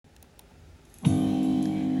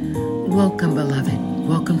Welcome, beloved.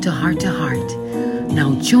 Welcome to Heart to Heart.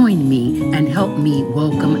 Now join me and help me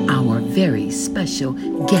welcome our very special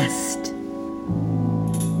guest.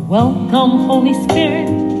 Welcome, Holy Spirit.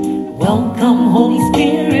 Welcome, Holy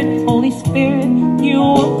Spirit. Holy Spirit,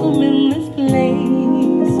 you're welcome in this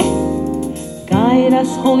place. Guide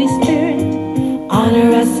us, Holy Spirit.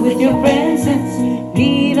 Honor us with your presence.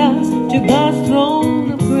 Lead us to God's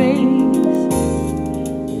throne of grace.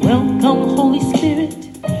 Welcome, Holy Spirit.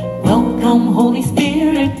 Welcome, Holy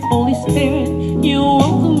Spirit. Holy Spirit, you're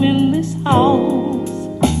welcome in this house.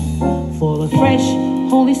 Full of fresh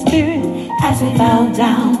Holy Spirit, as we bow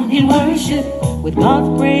down in worship with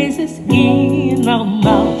God's praises in our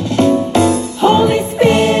mouth. Holy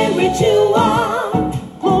Spirit, you are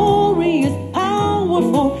glorious,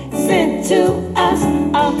 powerful, sent to us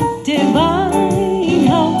of divine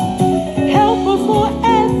help. Helper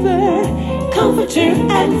forever, comforter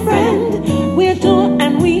and friend, we adore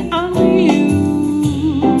and we honor you.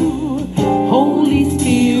 Holy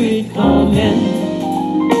Spirit, come in.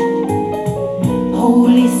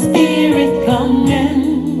 Holy Spirit, come in.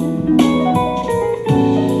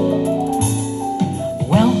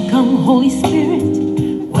 Welcome, Holy Spirit.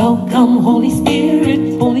 Welcome, Holy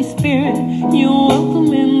Spirit. Holy Spirit, you're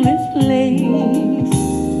welcome in this place.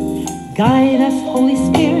 Guide us, Holy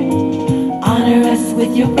Spirit. Honor us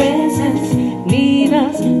with your presence. Lead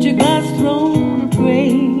us to God's throne of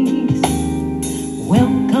grace.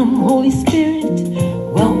 Welcome, Holy Spirit.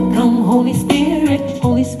 Welcome, Holy Spirit.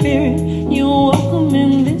 Holy Spirit, you're welcome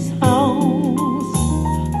in this house.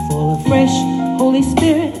 Full of fresh Holy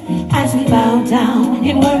Spirit, as we bow down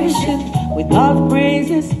in worship with God's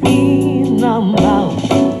praises in our mouth.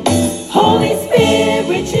 Holy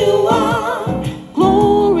Spirit, you are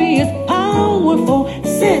glorious, powerful,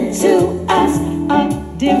 sent to us a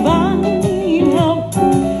divine help.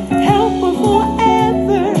 Helper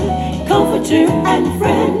forever, comforter and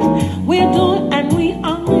friend, we adore and we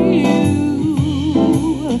honor you.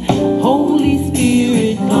 Holy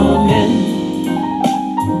Spirit, come in.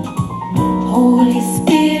 Holy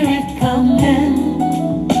Spirit, come in.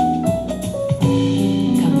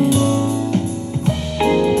 Come in.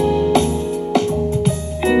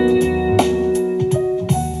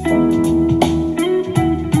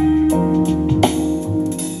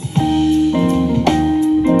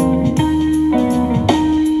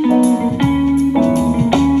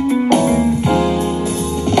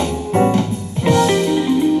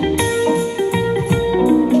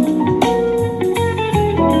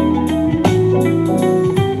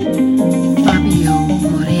 Fabio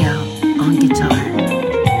Morel on guitar.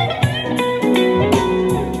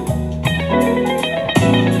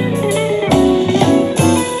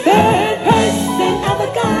 Third person of the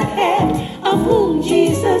Godhead, of whom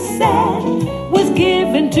Jesus said was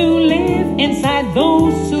given to live inside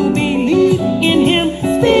those who believe in him.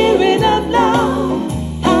 Spirit of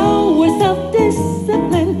love, power,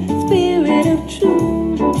 self-discipline, spirit of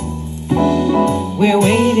truth. We're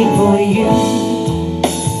waiting for you.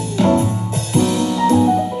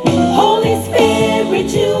 Holy Spirit,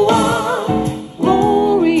 you are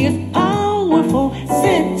glorious, powerful,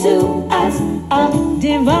 sent to us of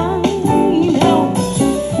divine help.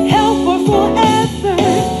 Helper forever,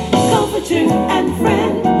 comforter and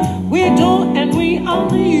friend, we adore and we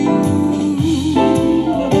honor you.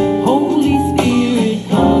 Holy Spirit,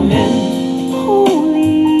 come in.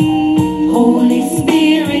 Holy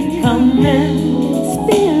Spirit, come in.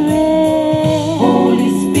 Holy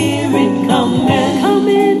Spirit, come in. Come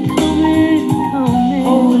in, come in, come in.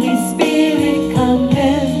 Holy Spirit, come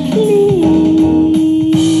in. Please.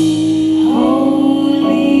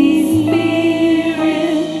 Holy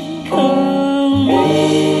Spirit, come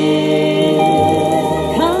in.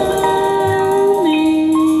 Come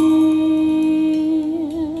in.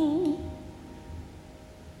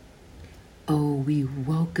 Oh, we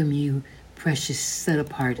welcome you, precious set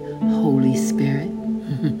apart Holy Spirit.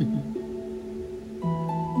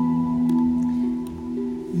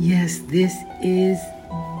 Yes, this is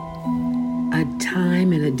a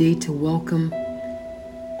time and a day to welcome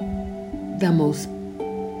the most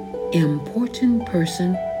important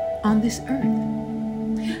person on this earth.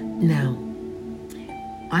 Now,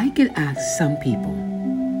 I could ask some people,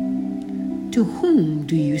 to whom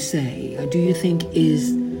do you say, or do you think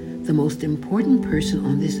is the most important person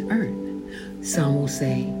on this earth? Some will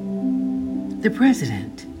say, the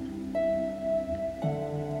president.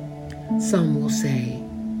 Some will say,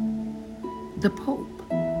 the Pope.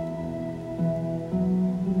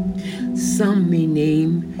 Some may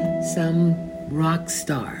name some rock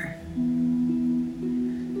star.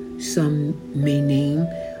 Some may name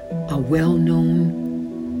a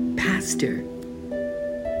well-known pastor.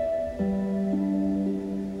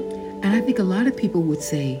 think a lot of people would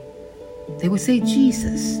say, they would say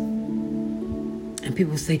Jesus. And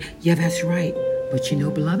people say, yeah, that's right. But you know,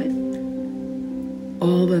 beloved,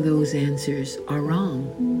 all of those answers are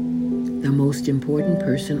wrong. The most important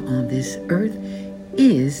person on this earth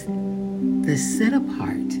is the set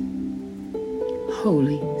apart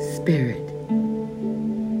Holy Spirit.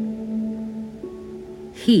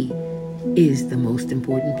 He is the most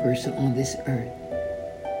important person on this earth.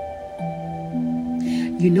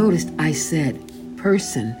 You noticed I said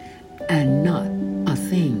person and not a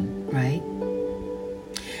thing, right?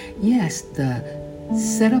 Yes, the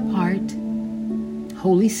set apart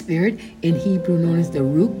Holy Spirit, in Hebrew known as the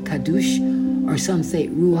Ruach Kadosh, or some say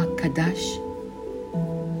Ruach Kadash,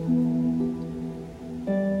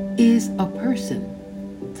 is a person.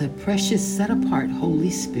 The precious set apart Holy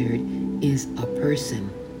Spirit is a person.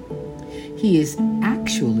 He is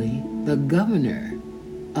actually the governor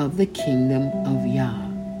of the kingdom of Yah,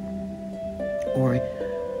 or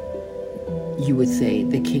you would say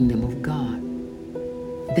the kingdom of God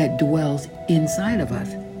that dwells inside of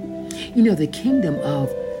us. You know, the kingdom of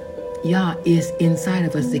Yah is inside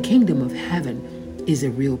of us. The kingdom of heaven is a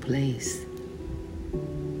real place.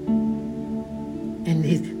 And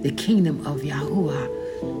the kingdom of Yahuwah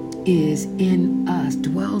is in us,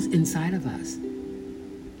 dwells inside of us.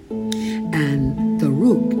 And the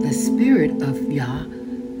Ruach, the spirit of Yah,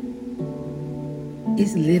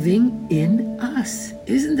 is living in us.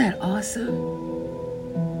 Isn't that awesome?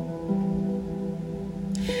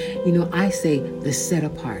 You know, I say the set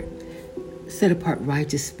apart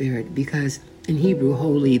righteous spirit, because in Hebrew,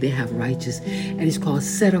 holy, they have righteous, and it's called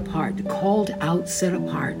set apart, called out, set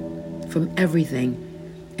apart from everything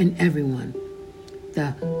and everyone.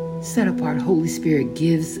 The set apart Holy Spirit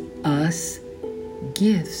gives us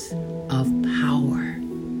gifts of power.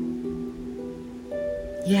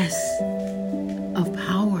 Yes, of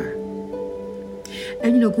power.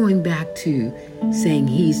 And you know, going back to saying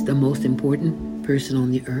he's the most important person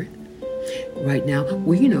on the earth right now,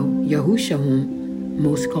 well, you know, Yahushua, whom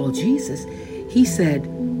most call Jesus, he said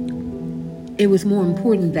it was more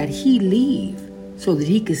important that he leave so that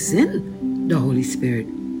he could send the Holy Spirit.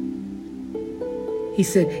 He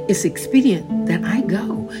said, it's expedient that I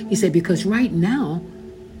go. He said, because right now,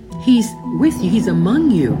 he's with you. He's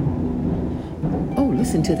among you. Oh,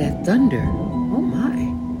 listen to that thunder. Oh, my.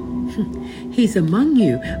 He's among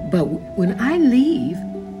you. But when I leave,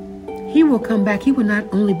 he will come back. He will not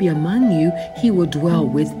only be among you, he will dwell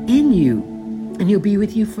within you. And he'll be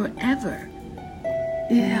with you forever.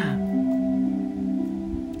 Yeah.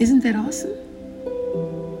 Isn't that awesome?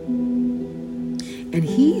 And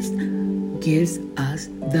he gives us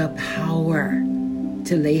the power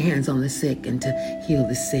to lay hands on the sick and to heal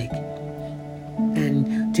the sick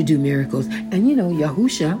and to do miracles. And you know,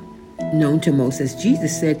 Yahushua, known to most as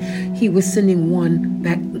Jesus, said he was sending one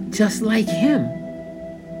back just like him.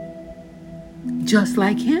 Just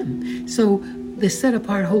like him. So the set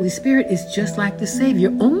apart Holy Spirit is just like the Savior,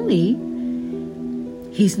 only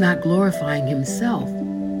he's not glorifying himself.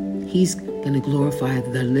 He's going to glorify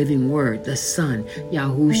the living Word, the Son,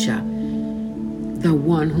 Yahushua, the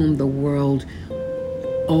one whom the world,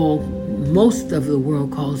 most of the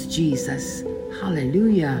world calls Jesus.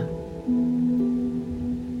 Hallelujah.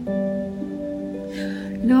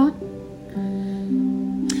 You know,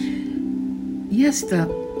 yes, the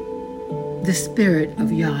Spirit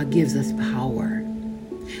of Yah gives us power,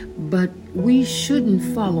 but we shouldn't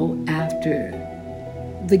follow after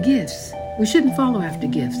the gifts. We shouldn't follow after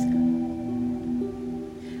gifts.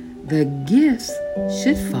 The gifts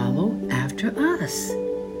should follow after us.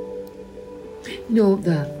 You know,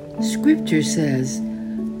 the scripture says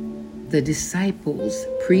the disciples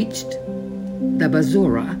preached the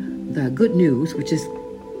Bazora, the good news, which is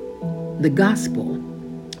the gospel,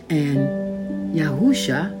 and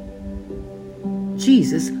Yahushua,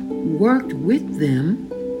 Jesus, worked with them,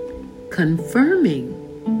 confirming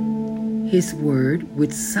his word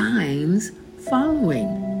with signs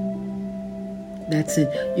following. That's it.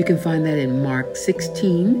 You can find that in Mark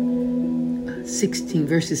 16,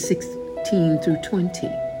 verses 16 through 20.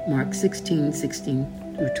 Mark 16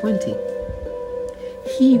 through 20.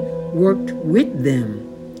 He worked with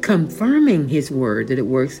them, confirming his word that it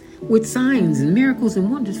works with signs and miracles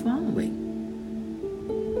and wonders following.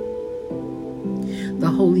 The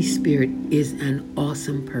Holy Spirit is an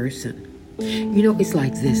awesome person. You know, it's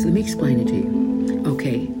like this. Let me explain it to you.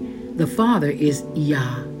 Okay, the Father is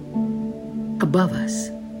Yah, above us.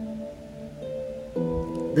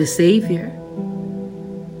 The Savior,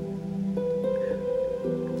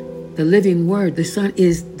 the living Word, the Son,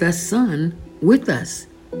 is the Son with us.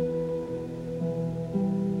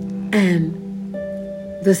 And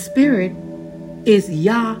The Spirit is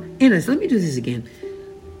Yah in us. Let me do this again.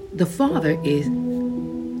 The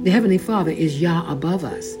Heavenly Father is Yah above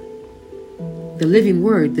us. The living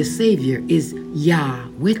Word, the Savior, is Yah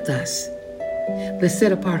with us. The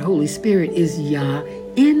set apart Holy Spirit is Yah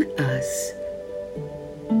in us.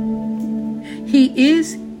 He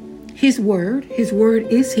is His Word. His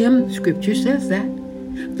Word is Him. Scripture says that.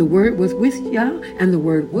 The Word was with Yah, and the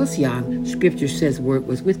Word was Yah. Scripture says the Word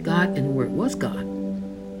was with God, and the Word was God.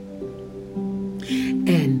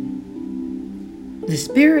 And the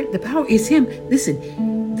Spirit, the power is Him.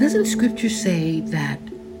 Listen, doesn't Scripture say that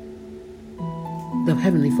the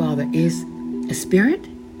Heavenly Father is a spirit,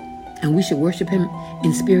 and we should worship Him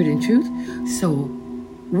in spirit and truth? So,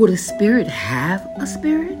 would a spirit have a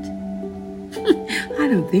spirit? I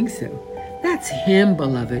don't think so. That's Him,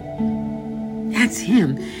 beloved. That's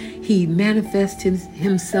Him. He manifests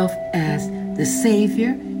Himself as the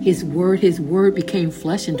Savior. His Word became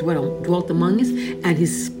flesh and dwelt among us, and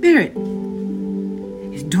His Spirit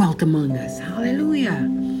is dwelt among us. Hallelujah.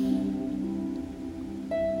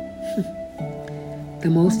 The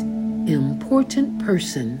most important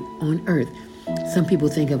person on earth. Some people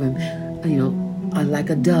think of Him, like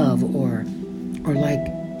a dove or like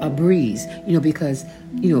a breeze, because,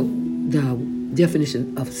 the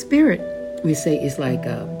definition of spirit, we say, is like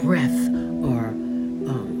a breath, or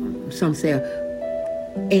some say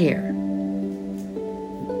air.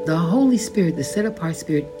 The Holy Spirit, the set apart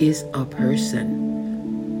Spirit, is a person.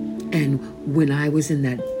 And when I was in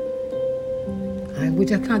that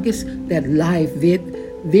live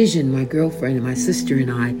vision, my girlfriend and my sister and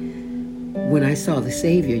I, when I saw the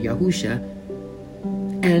Savior, Yahusha,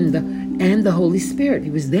 and the Holy Spirit, He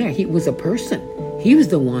was there. He was a person. He was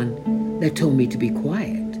the one that told me to be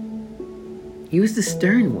quiet. He was the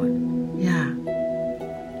stern one. Yeah.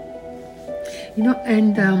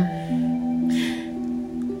 And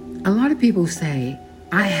a lot of people say,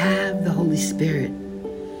 I have the Holy Spirit.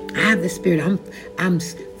 I have the Spirit. I'm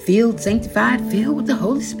filled, sanctified, filled with the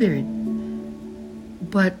Holy Spirit.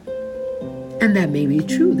 And that may be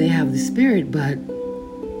true. They have the Spirit, but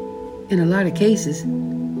in a lot of cases,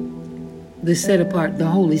 the set apart, the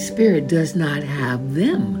Holy Spirit does not have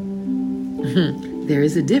them. There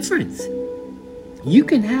is a difference. You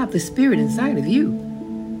can have the Spirit inside of you,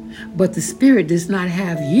 but the Spirit does not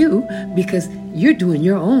have you because you're doing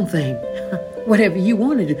your own thing. Whatever you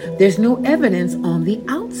want to do. There's no evidence on the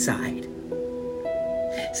outside.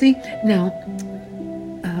 See, now,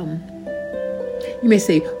 you may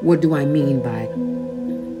say, what do I mean by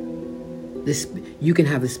this? You can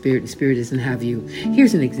have the Spirit doesn't have you.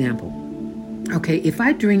 Here's an example. Okay, if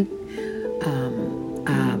I drink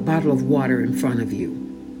a bottle of water in front of you,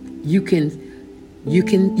 you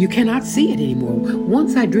cannot see it anymore.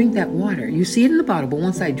 Once I drink that water, you see it in the bottle, but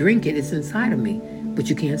once I drink it, it's inside of me. But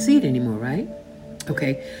you can't see it anymore, right?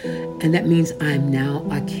 Okay, and that means I'm now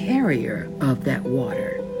a carrier of that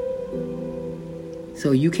water.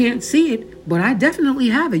 So you can't see it, but I definitely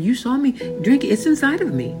have it. You saw me drink it. It's inside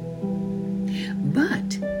of me.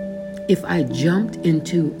 But if I jumped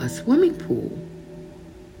into a swimming pool,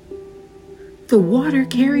 the water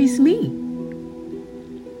carries me.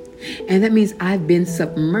 And that means I've been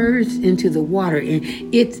submerged into the water, and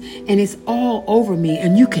it's all over me,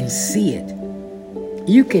 and you can see it.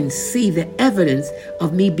 You can see the evidence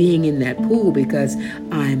of me being in that pool because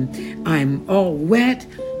I'm all wet,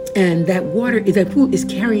 and that pool is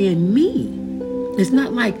carrying me. It's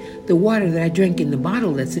not like the water that I drank in the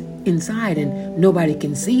bottle that's inside and nobody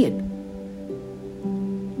can see it.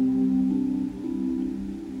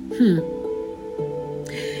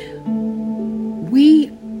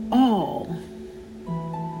 We all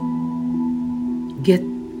get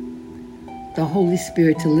the Holy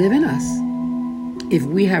Spirit to live in us if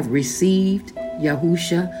we have received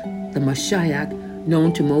Yahusha, the Mashiach,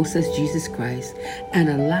 known to most as Jesus Christ, and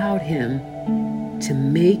allowed Him to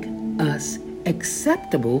make us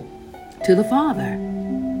acceptable to the Father.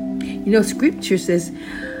 Scripture says,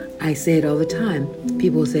 I say it all the time.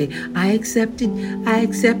 People say, I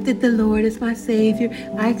accepted the Lord as my Savior.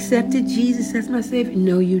 I accepted Jesus as my Savior.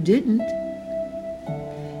 No, you didn't.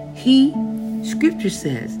 Scripture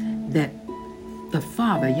says that the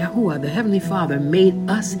Father, Yahuwah, the Heavenly Father, made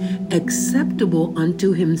us acceptable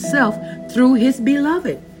unto Himself through His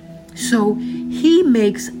beloved. So He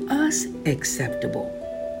makes us acceptable.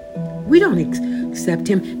 We don't accept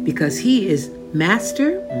Him because He is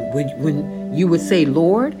Master, when you would say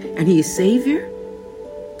Lord, and He is Savior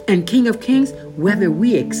and King of Kings. Whether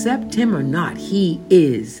we accept Him or not, He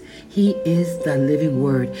is. He is the living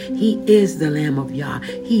Word. He is the Lamb of Yah.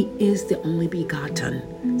 He is the only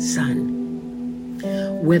begotten Son.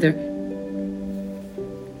 Whether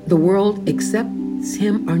the world accepts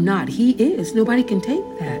him or not. He is. Nobody can take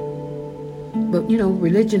that. But,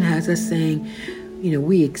 religion has us saying,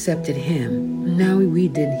 we accepted him. No, we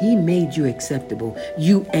didn't. He made you acceptable.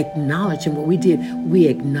 You acknowledge him. What we did, we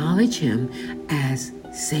acknowledge him as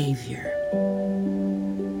Savior.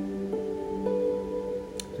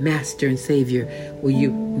 Master and Savior.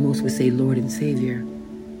 Well, most would say Lord and Savior.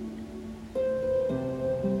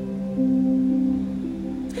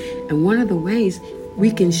 And one of the ways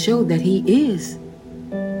we can show that he is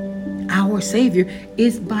our Savior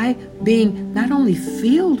is by being not only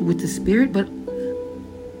filled with the Spirit, but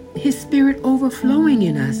his Spirit overflowing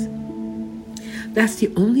in us. That's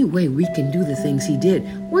the only way we can do the things he did.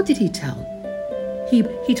 What did he tell? He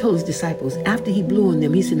told his disciples, after he blew on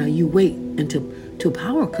them, he said, now you wait until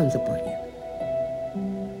power comes upon you.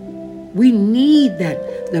 We need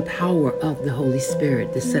the power of the Holy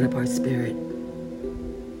Spirit, the set apart Spirit,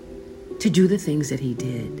 to do the things that he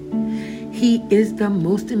did. He is the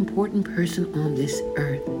most important person on this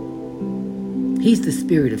earth. He's the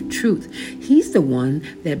Spirit of truth. He's the one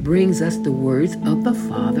that brings us the words of the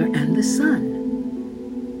Father and the Son.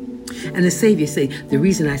 And the Savior say, the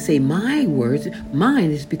reason I say my words, mine,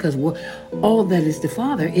 is because all that is the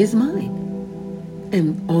Father is mine.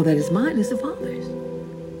 And all that is mine is the Father's.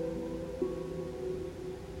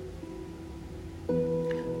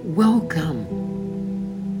 Welcome,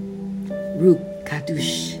 Ruach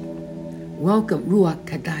Kadosh. Welcome, Ruach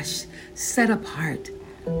Kadash, set apart,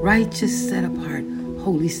 righteous, set apart.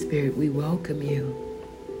 Holy Spirit, we welcome you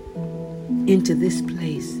into this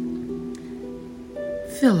place.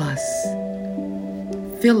 Fill us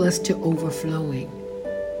to overflowing.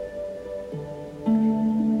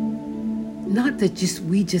 Not that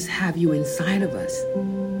we just have you inside of us.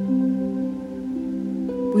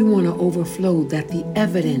 We want to overflow, that the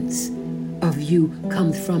evidence of you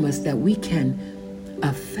comes from us, that we can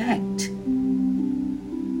affect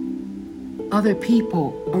other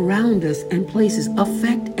people around us and places,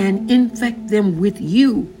 affect and infect them with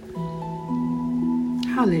you.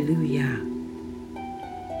 Hallelujah.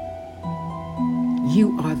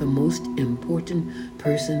 You are the most important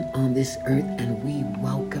person on this earth, and we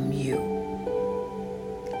welcome you.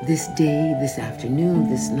 This day, this afternoon,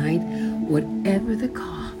 this night, whatever the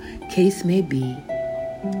case may be,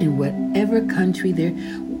 in whatever country the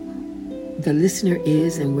listener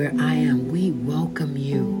is and where I am, we welcome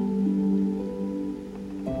you.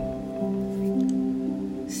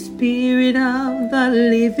 Spirit of the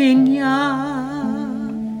living Yah,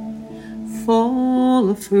 fall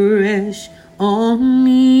afresh on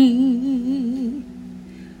me.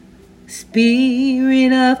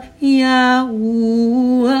 Spirit of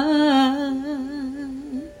Yahuwah,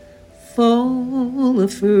 fall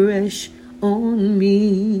afresh on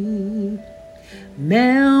me.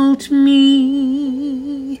 Melt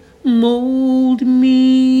me, mold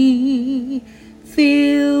me,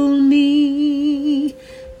 fill me,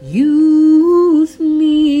 use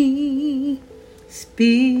me.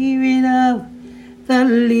 Spirit of the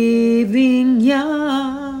living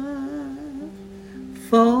Yah,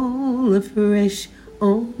 fall afresh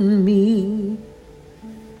on me.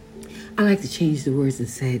 I like to change the words and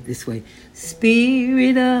say it this way.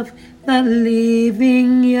 Spirit of the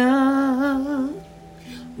living Yah,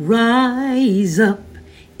 rise up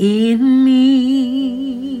in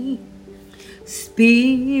me.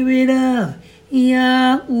 Spirit of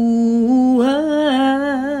Yahuwah,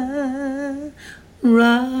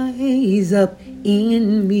 rise up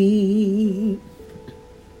in me.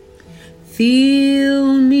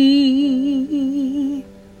 Fill me,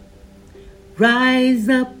 rise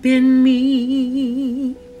up in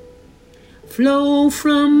me, flow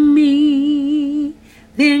from me,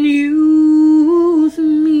 then use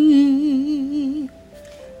me.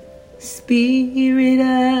 Spirit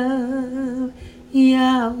of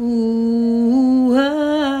Yahuwah,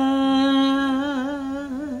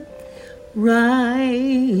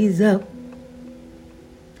 rise up,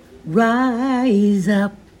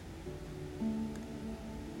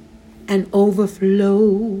 and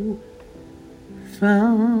overflow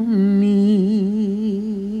from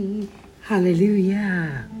me.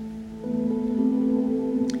 Hallelujah.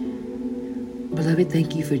 Beloved,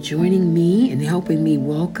 thank you for joining me and helping me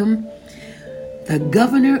welcome the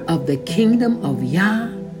governor of the kingdom of Yah,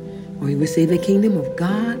 or you would say the kingdom of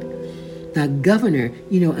God. The governor,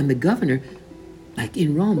 and the governor, like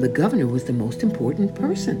in Rome, the governor was the most important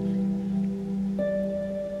person.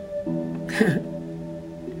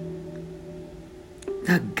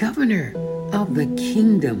 The governor of the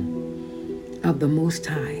kingdom of the Most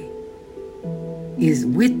High is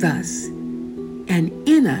with us and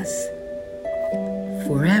in us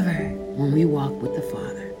forever when we walk with the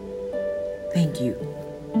Father. Thank you.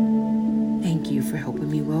 Thank you for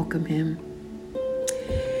helping me welcome him.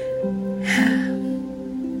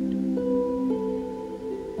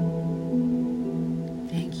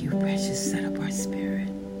 Thank you, precious set-apart spirit.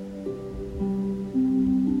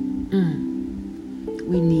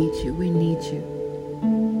 We need you. We need you.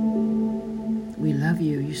 We love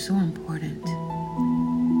you. You're so important.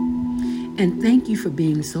 And thank you for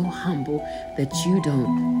being so humble that you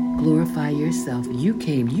don't glorify yourself. You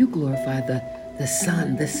glorify the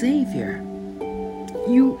Son, the Savior.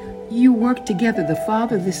 You work together. The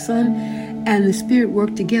Father, the Son, and the Spirit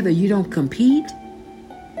work together. You don't compete.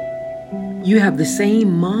 You have the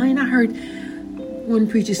same mind. I heard one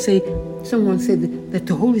preacher say, someone said that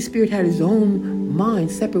the Holy Spirit had his own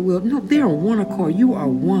mind, separate will. No, they're on one accord. You are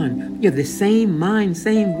one. You have the same mind,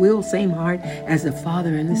 same will, same heart as the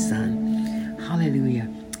Father and the Son. Hallelujah.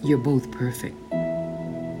 You're both perfect.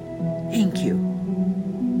 Thank you.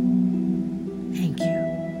 Thank you.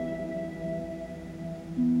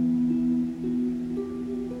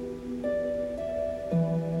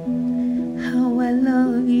 How I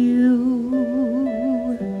love you,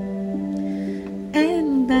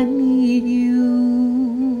 and I need you.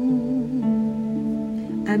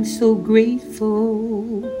 I'm so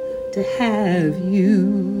grateful to have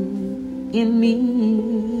you in me.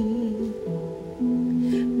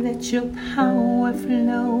 Let your power flow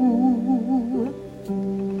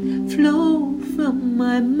from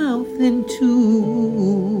my mouth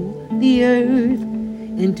into the earth,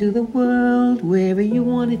 into the world, wherever you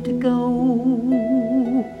want it to go.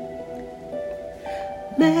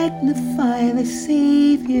 Magnify the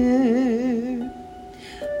Savior,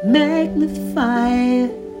 magnify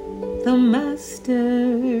the Master.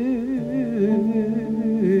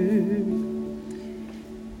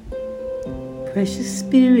 Precious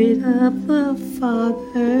Spirit of the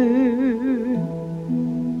Father.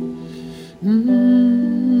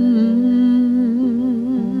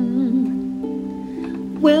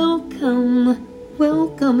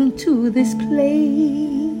 Welcome into this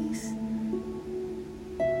place.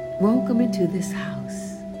 Welcome into this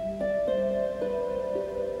house.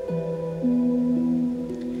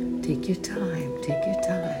 Take your time, take your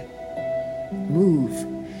time.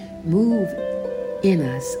 Move in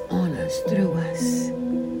us, on us, through us.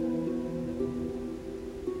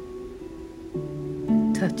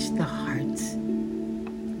 Touch the hearts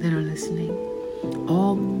that are listening.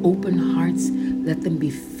 All open hearts, let them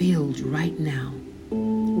be filled right now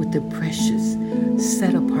with the precious,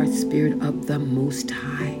 set-apart Spirit of the Most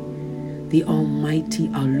High, the Almighty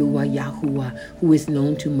Alua Yahuwah, who is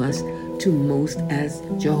known to most as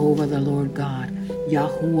Jehovah the Lord God,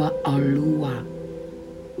 Yahuwah Alua,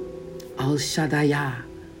 Al Shaddai,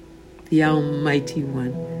 the Almighty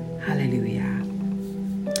One. Hallelujah.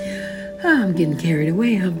 I'm getting carried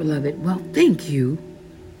away, huh, beloved? Well, thank you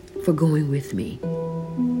for going with me.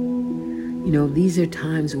 You know, these are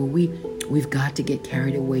times where we've got to get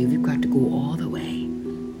carried away. We've got to go all the way.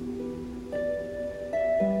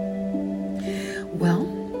 Well,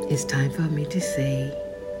 it's time for me to say,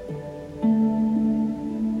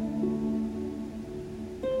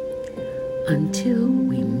 until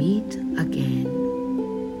we meet again.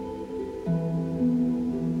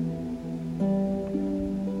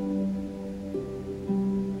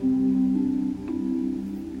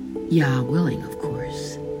 Yah willing, of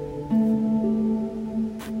course.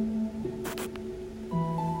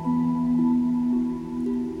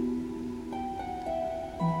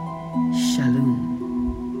 Shalom.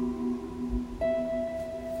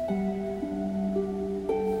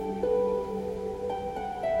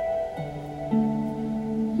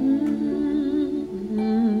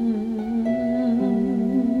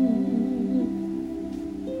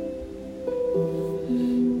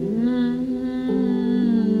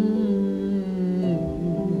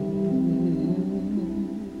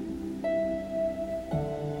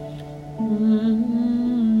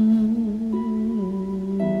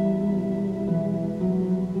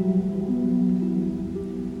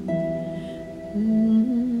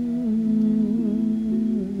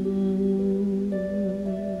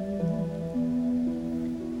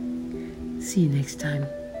 See you next time,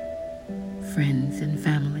 friends and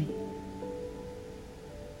family.